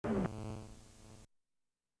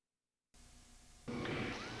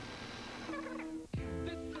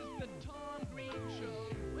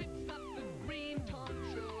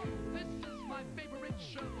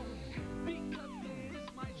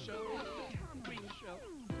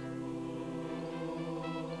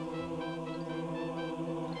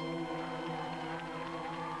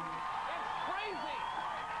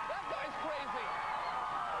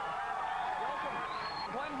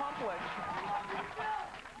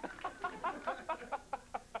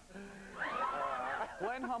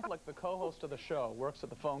Humplick, the co-host of the show, works at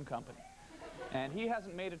the phone company. And he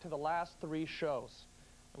hasn't made it to the last 3 shows.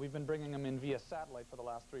 We've been bringing him in via satellite for the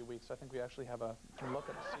last 3 weeks. I think we actually have a look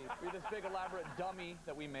at the seat. We have this big elaborate dummy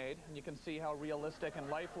that we made, and you can see how realistic and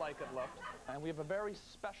lifelike it looked. And we have a very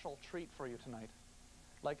special treat for you tonight.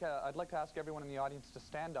 I'd like to ask everyone in the audience to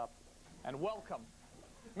stand up and welcome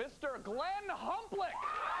Mr. Glenn Humplick!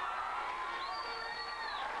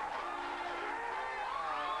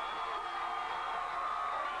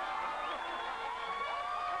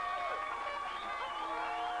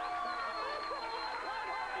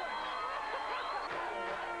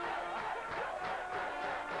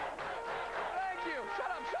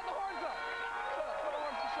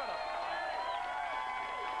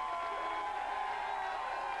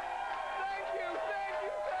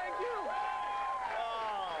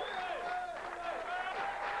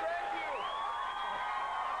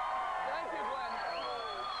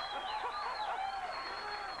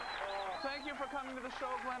 Coming to the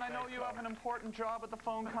show, Glenn. I know you have an important job at the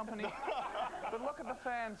phone company, but look at the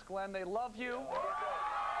fans, Glenn. They love you.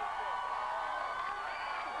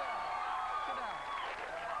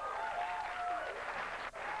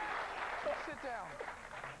 Sit down.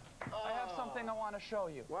 I have something I want to show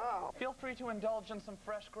you. Wow. Feel free to indulge in some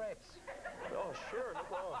fresh grapes. Oh, sure. No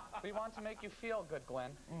problem. We want to make you feel good,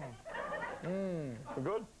 Glenn.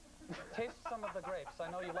 Good? Taste some of the grapes. I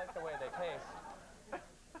know you like the way they taste.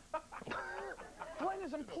 Glenn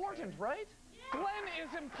is important, right? Glenn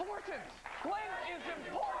is important. Glenn is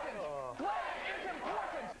important. Glenn is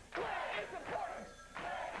important. Glenn is important.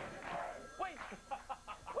 Wait.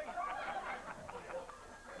 Wait.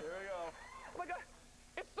 Here we go. Oh my God.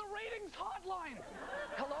 It's the ratings hotline.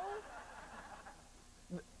 Hello?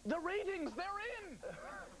 The ratings, they're in.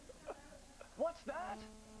 What's that?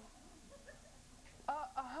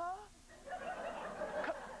 Uh-huh.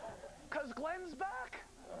 'Cause Glenn's back.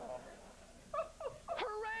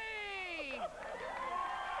 Hooray!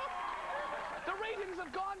 The ratings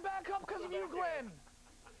have gone back up because of you, Glenn.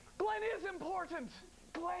 Glenn is important.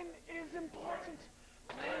 Glenn is important.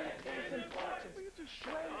 Glenn is important.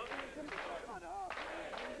 Glenn is important.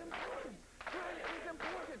 Glenn is important. Glenn is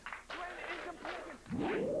important. Glenn is important.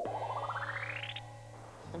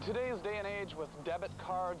 In today's day and age with debit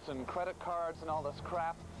cards and credit cards and all this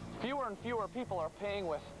crap, fewer and fewer people are paying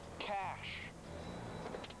with cash.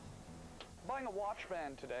 Buying a watch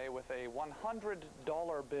band today with a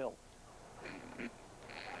 $100 bill.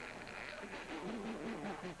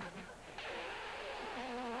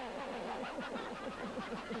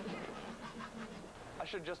 I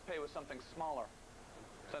should just pay with something smaller,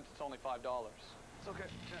 since it's only $5. It's okay.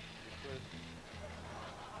 Yeah.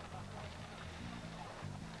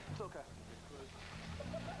 It's okay.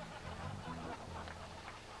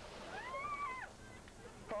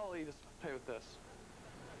 Probably just pay with this.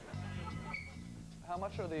 How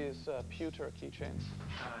much are these pewter keychains?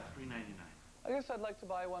 $3.99. I guess I'd like to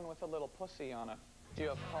buy one with a little pussy on it. Do you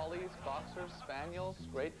have collies, boxers, spaniels,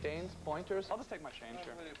 Great Danes, pointers? I'll just take my change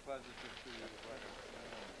here. There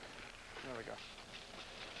we go.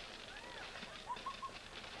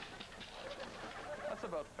 That's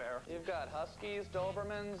about fair. You've got Huskies,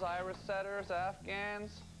 Dobermans, Irish Setters,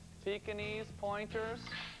 Afghans, Pekingese, pointers.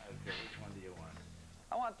 Okay, which one do you want?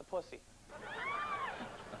 I want the pussy.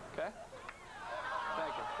 Okay?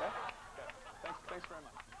 Thank you. Okay? Thanks very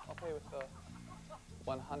much. I'll pay with the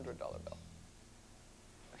 $100 bill.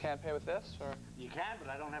 I can't pay with this, or? You can, but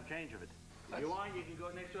I don't have change of it. If you want, you can go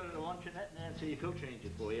next door to the luncheonette and Nancy, he'll change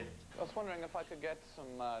it for you. I was wondering if I could get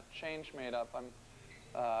some change made up. I'm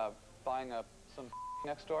buying some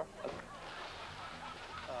next door.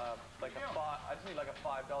 I just need like a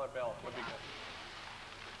 $5 bill. Would be good.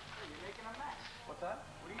 You're making a mess. What's that?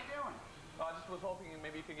 What are you doing? I just was hoping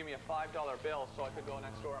maybe you could give me a $5 bill so I could go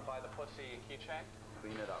next door and buy the pussy keychain.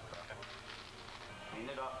 Clean it up. Clean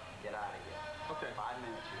it up. Get out of here. Okay. 5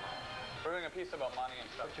 minutes you have. We're doing a piece about money and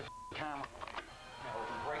stuff. Put your camera. Oh,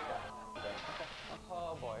 break that thing. Okay.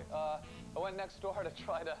 Oh boy. I went next door to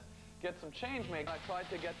try to get some change made. I tried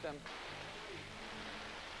to get them.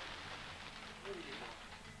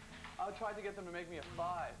 I tried to get them to make me a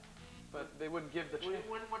 5, but they wouldn't give the change.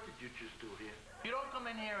 What did you just do here? You don't come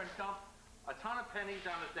in here and dump a ton of pennies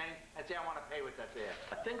on a thing and say, I want to pay with that there.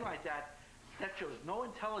 A thing like that, that shows no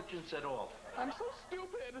intelligence at all. I'm so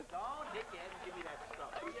stupid. Don't hit your head and give me that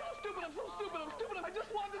stuff. I'm so stupid. I'm so stupid. I'm stupid. I just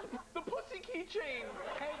wanted the pussy keychain.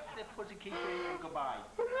 Take the pussy keychain and goodbye.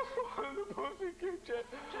 I just wanted the pussy keychain.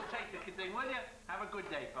 Just take the thing with you. Have a good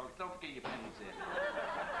day, folks. Don't forget your pennies there.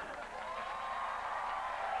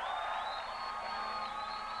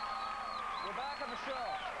 We're back on the show.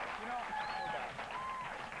 You know, we're back.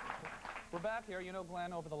 We're back here. You know,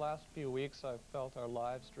 Glenn, over the last few weeks, I've felt our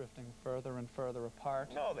lives drifting further and further apart.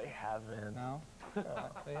 No, they haven't. No?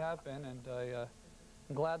 They have been, and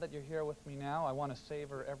I'm glad that you're here with me now. I want to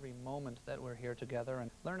savor every moment that we're here together and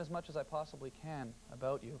learn as much as I possibly can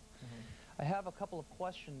about you. I have a couple of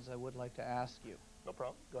questions I would like to ask you. No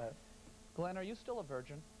problem. Go ahead. Glenn, are you still a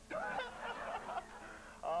virgin?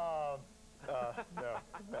 No.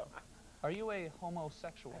 Are you a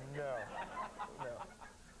homosexual? No.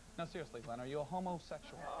 No, seriously, Glenn, are you a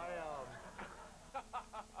homosexual?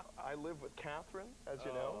 I live with Catherine, as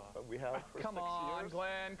you know. We have for 6 years. Come on,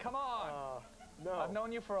 Glenn, come on! No. I've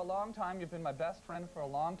known you for a long time. You've been my best friend for a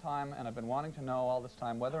long time, and I've been wanting to know all this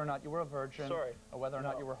time whether or not you were a virgin or whether or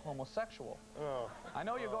not you were homosexual. I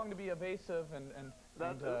know you're going to be evasive and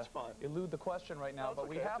that's fine. elude the question right now, but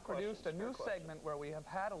we have produced a new segment where we have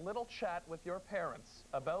had a little chat with your parents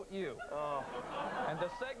about you. And the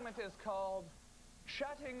segment is called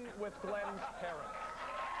Chatting with Glenn's Parents.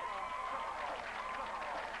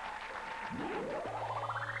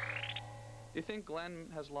 You think Glenn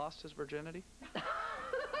has lost his virginity?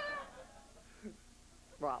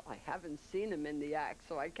 Well, I haven't seen him in the act,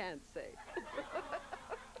 so I can't say.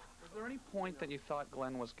 Was there any point that you thought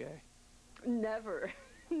Glenn was gay? Never.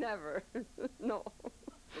 Never. No.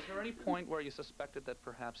 Was there any point where you suspected that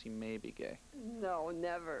perhaps he may be gay? No,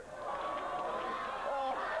 never.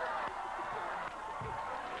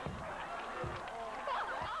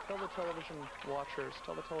 Tell the television watchers,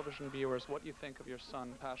 tell the television viewers what you think of your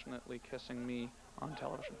son passionately kissing me on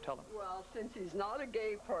television. Tell them. Well, since he's not a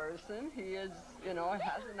gay person, he is, you know,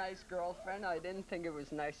 has a nice girlfriend. I didn't think it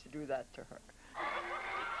was nice to do that to her.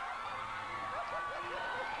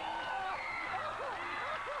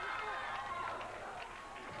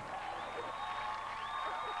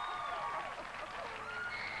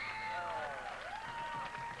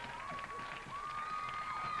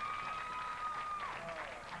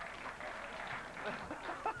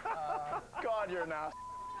 God, you're nasty.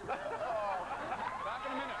 Back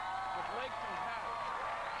in a minute with Lakes and Pat.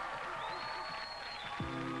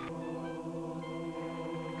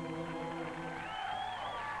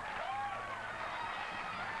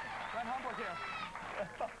 Glenn Humboldt here.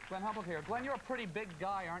 Glenn Humboldt here. Glenn, you're a pretty big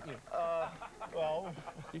guy, aren't you? Well...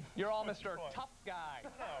 You're all Mr. Tough Guy.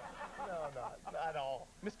 No, not at all.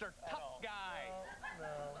 Mr. Tough Guy.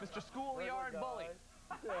 No. Mr. Schoolyard Bully.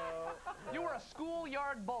 No. You were a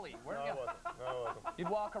schoolyard bully, weren't you? No, I wasn't. You'd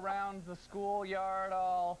walk around the schoolyard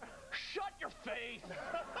all, shut your face!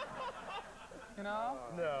 You know?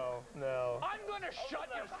 No. I'm gonna shut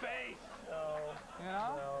your face! No. You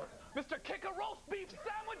know? No. Mr. Kick a roast beef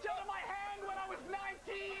sandwich out of my hand when I was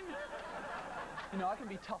 19! You know, I can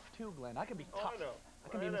be tough too, Glenn. I can be tough. I know. I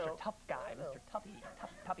can be Mr. Tough Guy, Mr. Tuffy,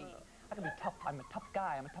 Tuffy. I can be tough. I'm a tough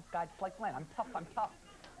guy. I'm a tough guy just like Glenn. I'm tough. I'm tough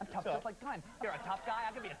just like Glenn. You're a tough guy.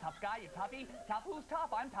 I can be a tough guy. You toughy. Tough. Who's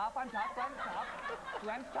tough? I'm tough. Glenn's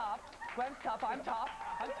tough. Glenn's tough. I'm tough.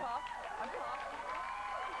 I'm tough.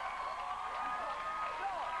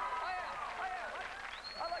 No, I am.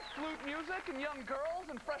 I like flute music and young girls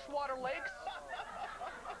and freshwater lakes.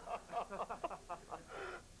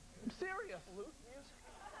 I'm serious. Flute music?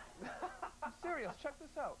 I'm serious. Check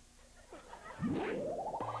this out.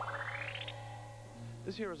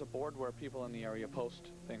 This here is a board where people in the area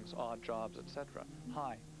post things, odd jobs, etc.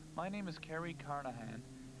 Hi, my name is Kerry Carnahan,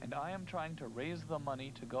 and I am trying to raise the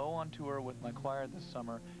money to go on tour with my choir this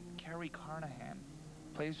summer. Kerry Carnahan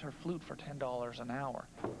plays her flute for $10 an hour.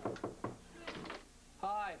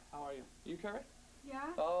 Hi, how are you? You Kerry?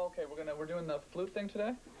 Yeah? Oh, okay, we're doing the flute thing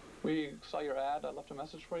today. We saw your ad. I left a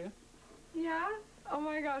message for you. Yeah? Oh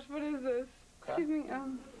my gosh, what is this? Okay. Excuse me,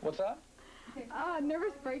 What's that?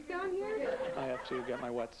 nervous breakdown here? I have to get my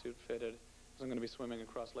wetsuit fitted because I'm going to be swimming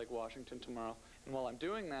across Lake Washington tomorrow. And while I'm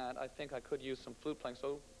doing that, I think I could use some flute playing.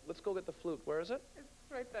 So let's go get the flute. Where is it?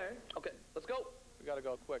 It's right there. Okay, let's go. We got to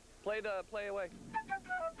go quick. Play away.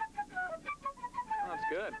 Oh, that's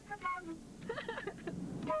good.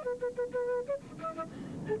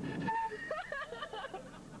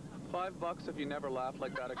 $5 if you never laugh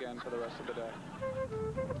like that again for the rest of the day.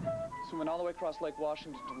 Swimming all the way across Lake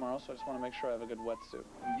Washington tomorrow, so I just want to make sure I have a good wetsuit.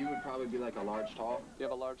 You would probably be like a large tall. Do you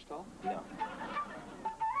have a large towel? No.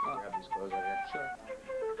 Grab these clothes right here. Sure.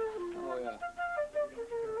 Oh, yeah.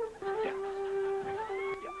 Yeah.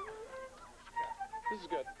 This is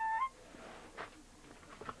good.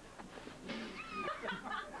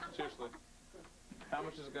 Seriously. How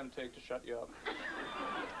much is it going to take to shut you up?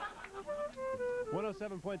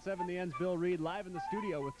 107.7 The End's Bill Reed, live in the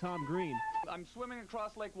studio with Tom Green. I'm swimming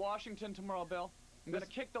across Lake Washington tomorrow, Bill. I'm going to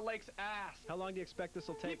kick the lake's ass. How long do you expect this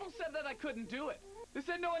will take? People said that I couldn't do it. They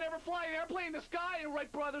said no one ever fly an airplane in the sky, and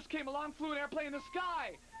Wright brothers came along, flew an airplane in the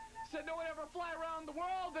sky. Said no one ever fly around the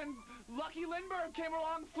world, and Lucky Lindbergh came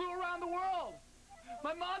along, flew around the world.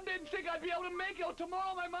 My mom didn't think I'd be able to make it.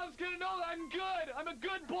 Tomorrow my mom's gonna know that I'm good. I'm a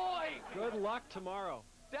good boy. Good luck tomorrow.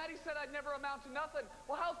 Daddy said I'd never amount to nothing.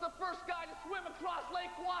 Well, how's the first guy to swim across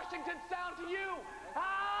Lake Washington sound to you?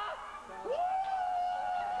 Huh? Woo!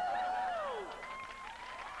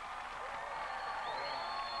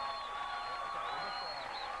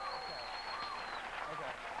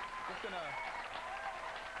 Okay. Just gonna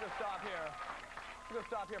stop here. I'm going to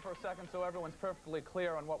stop here for a second so everyone's perfectly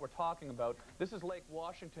clear on what we're talking about. This is Lake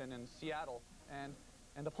Washington in Seattle, and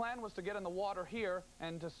the plan was to get in the water here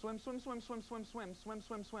and to swim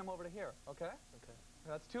over to here, okay? Okay.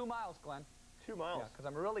 That's 2 miles, Glenn. 2 miles? Yeah, because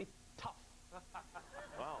I'm really tough.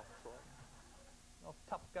 Wow. Real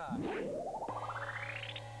tough guy.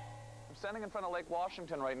 I'm standing in front of Lake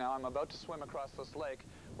Washington right now. I'm about to swim across this lake.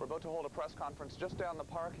 We're about to hold a press conference just down the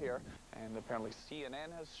park here, and apparently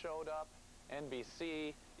CNN has showed up.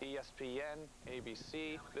 NBC, ESPN,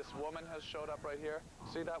 ABC. This woman has showed up right here.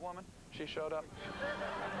 See that woman? She showed up.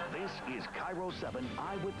 This is Cairo 7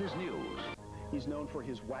 Eyewitness News. He's known for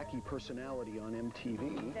his wacky personality on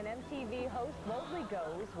MTV. An MTV host boldly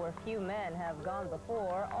goes where few men have gone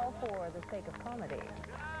before, all for the sake of comedy.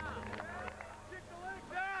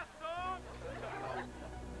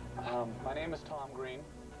 My name is Tom Green.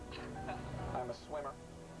 I'm a swimmer.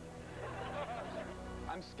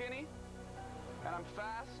 I'm skinny. And I'm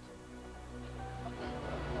fast,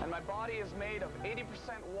 and my body is made of 80%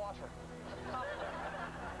 water.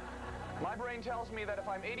 My brain tells me that if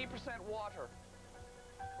I'm 80% water,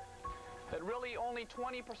 that really only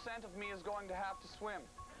 20% of me is going to have to swim.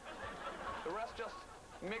 The rest just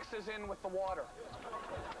mixes in with the water.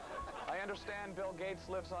 I understand Bill Gates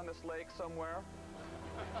lives on this lake somewhere,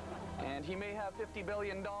 and he may have $50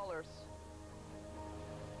 billion.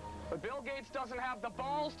 But Bill Gates doesn't have the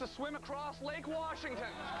balls to swim across Lake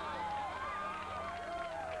Washington.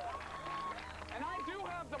 And I do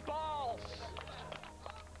have the balls.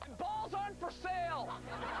 And balls aren't for sale.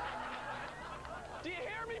 Do you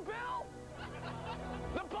hear me, Bill?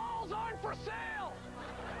 The balls aren't for sale.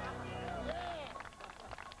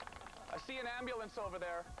 I see an ambulance over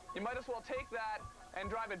there. You might as well take that and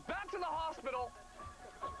drive it back to the hospital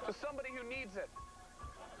to somebody who needs it.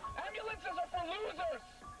 Ambulances are for losers.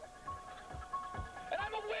 And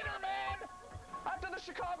I'm a winner, man! After the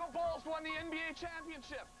Chicago Bulls won the NBA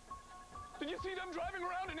championship. Did you see them driving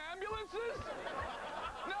around in ambulances?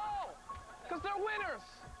 No! Because they're winners!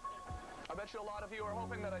 I bet you a lot of you are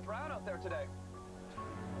hoping that I drown out there today.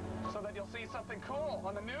 So that you'll see something cool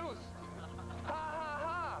on the news. Ha ha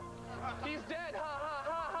ha! He's dead! Ha ha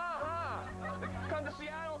ha ha ha! Come to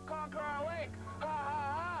Seattle, conquer our lake! Ha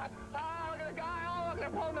ha ha! Ah, look at the guy! Oh, look at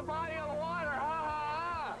him pulling the body out of the water! Ha ha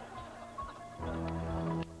ha!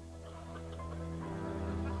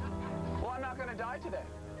 Well, I'm not going to die today.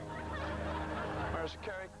 Where's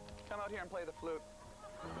Carrie? Come out here and play the flute.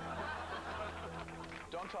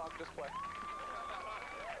 Don't talk, just play.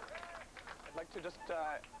 I'd like to just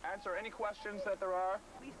answer any questions that there are.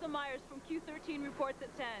 Lisa Myers from Q13 reports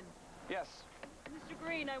at 10. Yes. Mr.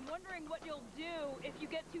 Green, I'm wondering what you'll do if you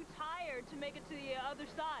get too tired to make it to the other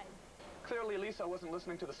side. Clearly, Lisa wasn't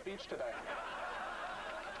listening to the speech today.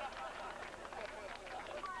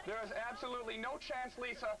 There is absolutely no chance,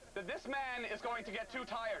 Lisa, that this man is going to get too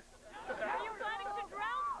tired. Are you planning to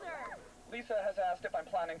drown, sir? Lisa has asked if I'm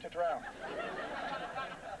planning to drown.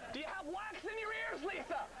 Do you have wax in your ears,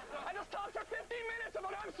 Lisa? I just talked for 15 minutes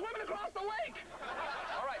about how I'm swimming across the lake.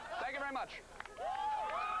 All right, thank you very much.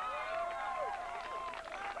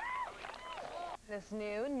 This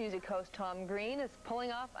noon, music host Tom Green is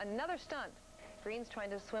pulling off another stunt. Green's trying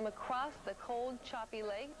to swim across the cold, choppy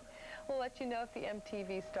lake. We'll let you know if the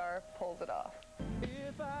MTV star pulls it off.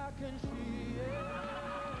 If I can see it,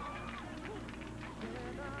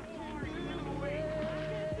 then I can do it.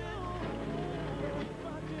 If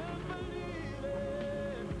I can believe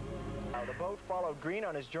it. The boat followed Green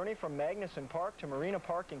on his journey from Magnuson Park to Marina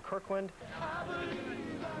Park in Kirkland. I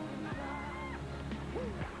believe I can fly.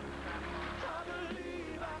 I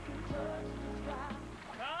believe I can touch the sky.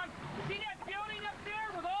 Tom, you see that building up there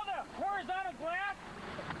with all the horizontal glass?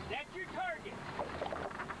 That's your target.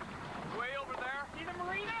 Way over there? See the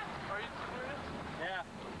marina? Are you serious? Yeah.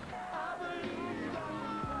 I believe I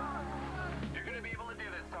can fly. You're going to be able to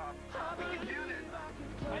do this, Tom. We can do this.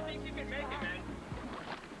 I think you can make it, man.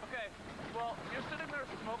 Okay, well, you're sitting there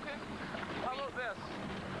smoking. How about this?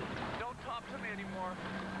 Don't talk to me anymore.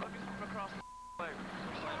 Let me swim across the lake.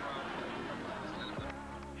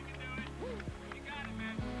 You can do it. You got it,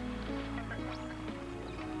 man.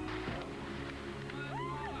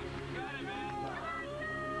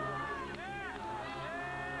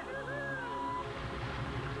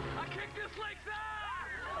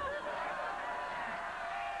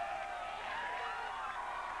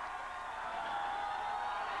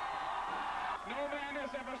 No man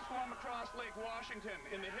has ever swum across Lake Washington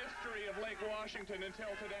in the history of Lake Washington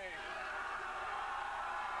until today.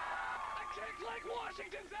 I kicked Lake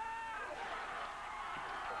Washington's ass!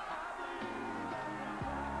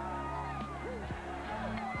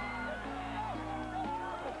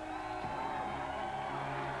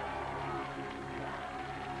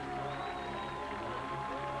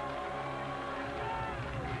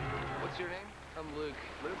 What's your name? I'm Luke.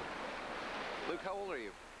 Luke? Luke, how old are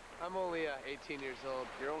you? I'm only 18 years old.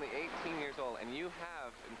 You're only 18 years old, and you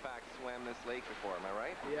have, in fact, swam this lake before, am I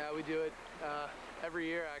right? Yeah, we do it every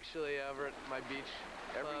year, actually, over at my beach.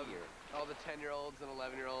 Every year? All the 10-year-olds and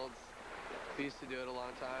 11-year-olds. We used to do it a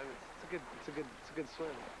long time. It's a good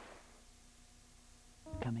swim.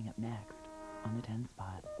 Coming up next on the 10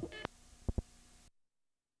 spot.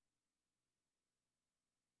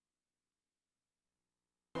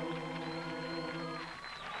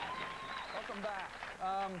 Welcome back.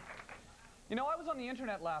 You know, I was on the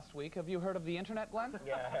internet last week. Have you heard of the internet, Glenn?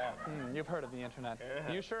 Yeah, I have. You've heard of the internet.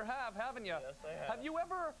 Yeah. You sure have, haven't you? Yes, I have. Have you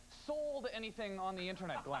ever sold anything on the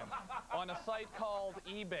internet, Glenn? On a site called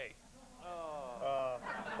eBay? I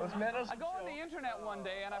go on the internet one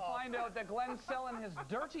day and I find out that Glenn's selling his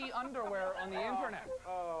dirty underwear on the internet.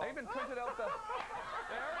 I even printed out the...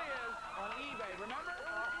 There he is on eBay. Remember?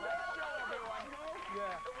 Let's show everyone.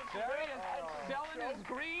 Yeah. There he is selling his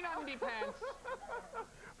green undie pants.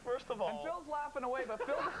 First of all... And Phil's laughing away, but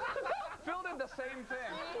Phil did the same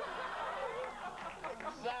thing.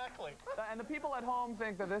 Exactly. And the people at home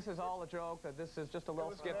think that this is all a joke, that this is just a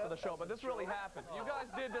little skit for the show, but this really happened. You guys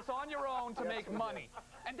did this on your own to make money.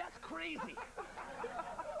 And that's crazy.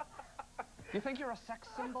 You think you're a sex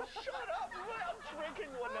symbol? Shut up! I'm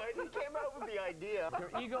drinking one night. He came out with the idea. Your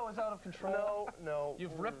ego is out of control. No.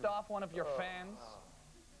 You've ripped off one of your fans.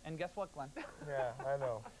 And guess what, Glenn? Yeah, I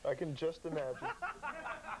know. I can just imagine.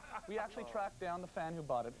 We actually tracked down the fan who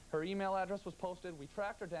bought it. Her email address was posted. We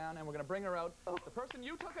tracked her down, and we're going to bring her out. The person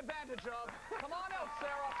you took advantage of. Come on out,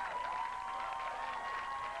 Sarah.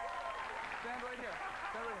 Stand right here.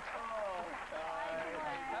 Stand right here.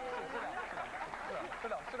 Have a seat. Sit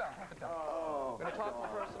down. Sit down. Sit down. Oh. We're going to talk to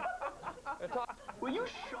the person. We're gonna talk. Will you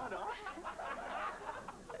shut up?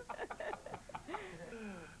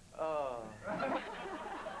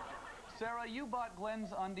 Sarah, you bought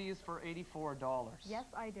Glenn's undies for $84. Yes,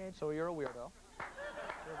 I did. So you're a weirdo.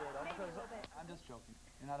 You're a weirdo because I'm just joking.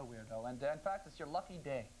 You're not a weirdo. And in fact, it's your lucky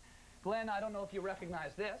day. Glenn, I don't know if you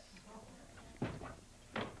recognize this.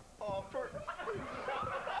 Oh,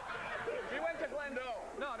 We went to Glenn. No.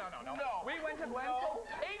 We went to Glenn's. No.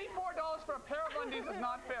 $84 for a pair of undies is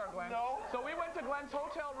not fair, Glenn. No. So we went to Glenn's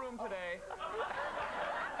hotel room today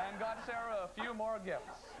and got Sarah a few more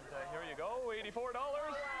gifts. Here you go, $84.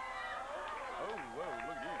 Oh, whoa,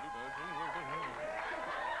 look at you.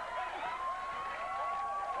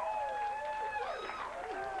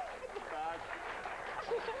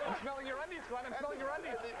 I'm smelling your undies, Glenn. I'm smelling your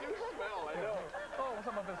undies. They do smell, I know. Oh,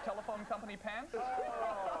 some of his telephone company pants.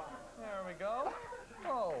 Oh. There we go.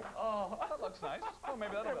 Oh, that looks nice. Oh,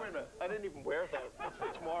 maybe that'll Wait a minute. I didn't even wear that. That's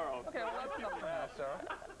for tomorrow. Okay, well, that's enough for now, Sarah.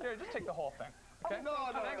 Here, just take the whole thing. Okay? No.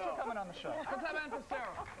 Thanks for coming on the show. Let's have an for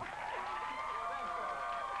Sarah.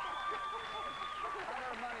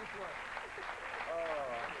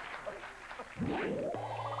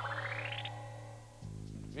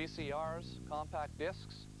 VCRs, compact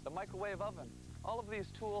discs, the microwave oven. All of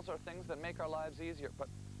these tools are things that make our lives easier, but...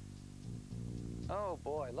 Oh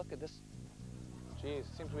boy, look at this. Geez,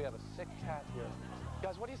 it seems we have a sick cat here.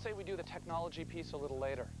 Guys, what do you say we do the technology piece a little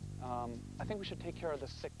later? I think we should take care of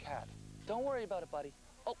this sick cat. Don't worry about it, buddy.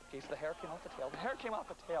 Oh, geez, the hair came off the tail. The hair came off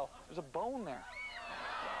the tail. There's a bone there.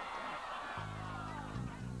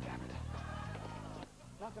 Damn it.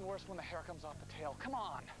 Nothing worse when the hair comes off the tail. Come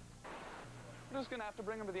on. We're just gonna have to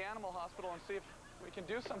bring him to the animal hospital and see if we can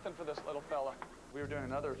do something for this little fella. We were doing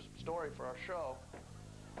another story for our show.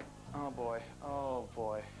 Oh boy, oh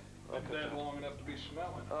boy. Been dead long enough to be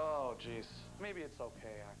smelling. Oh geez, maybe it's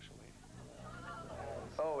okay actually.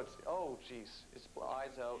 Oh geez, its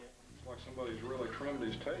eyes out. It's like somebody's really trimmed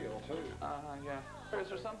his tail too. Yeah. Is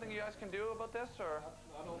there something you guys can do about this, or?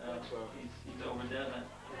 I don't think so. He's overdone it.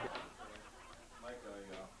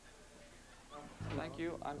 Thank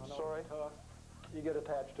you, I'm sorry. You get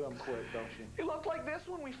attached to him quick, don't you? He looked like this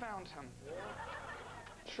when we found him.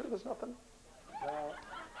 Sure there's nothing?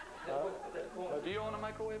 Do you own a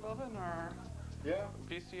microwave oven, or? Yeah.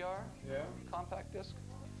 VCR? Yeah. Compact disc?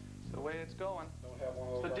 It's the way it's going. Don't have one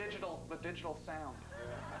of It's those. the digital sound.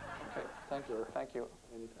 Yeah. Okay, thank you.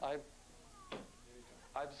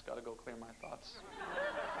 I've just got to go clear my thoughts.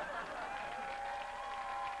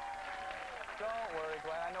 Don't worry,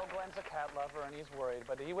 Glenn. I know Glenn's a cat lover and he's worried,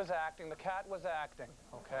 but he was acting. The cat was acting,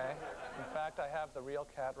 okay? In fact, I have the real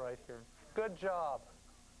cat right here. Good job.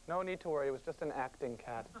 No need to worry. It was just an acting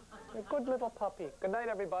cat. A good little puppy. Good night,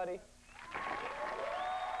 everybody.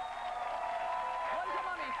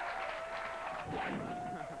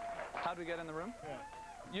 How'd we get in the room? Yeah.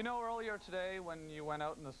 You know earlier today when you went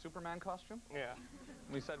out in the Superman costume? Yeah.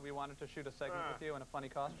 We said we wanted to shoot a segment with you in a funny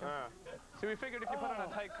costume. So we figured if you put on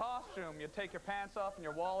a tight costume, you'd take your pants off and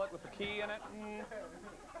your wallet with the key in it.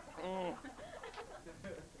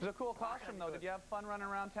 It was a cool costume, though. Did you have fun running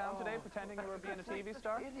around town today pretending you were being a TV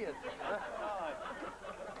star? Idiot.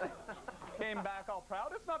 Came back all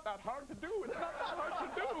proud. It's not that hard to do. It's not that hard to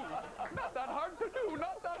do. Not that hard to do.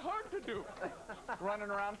 Not that hard to do. Running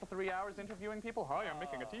around for 3 hours interviewing people. Hi, I'm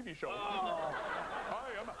making a TV show. Hi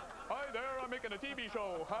there, I'm making a TV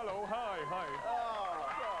show. Hello, hi.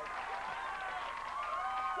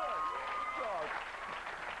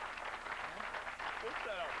 Good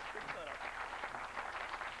setup. Good setup.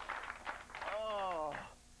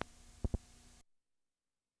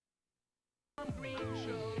 Green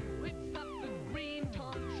Show.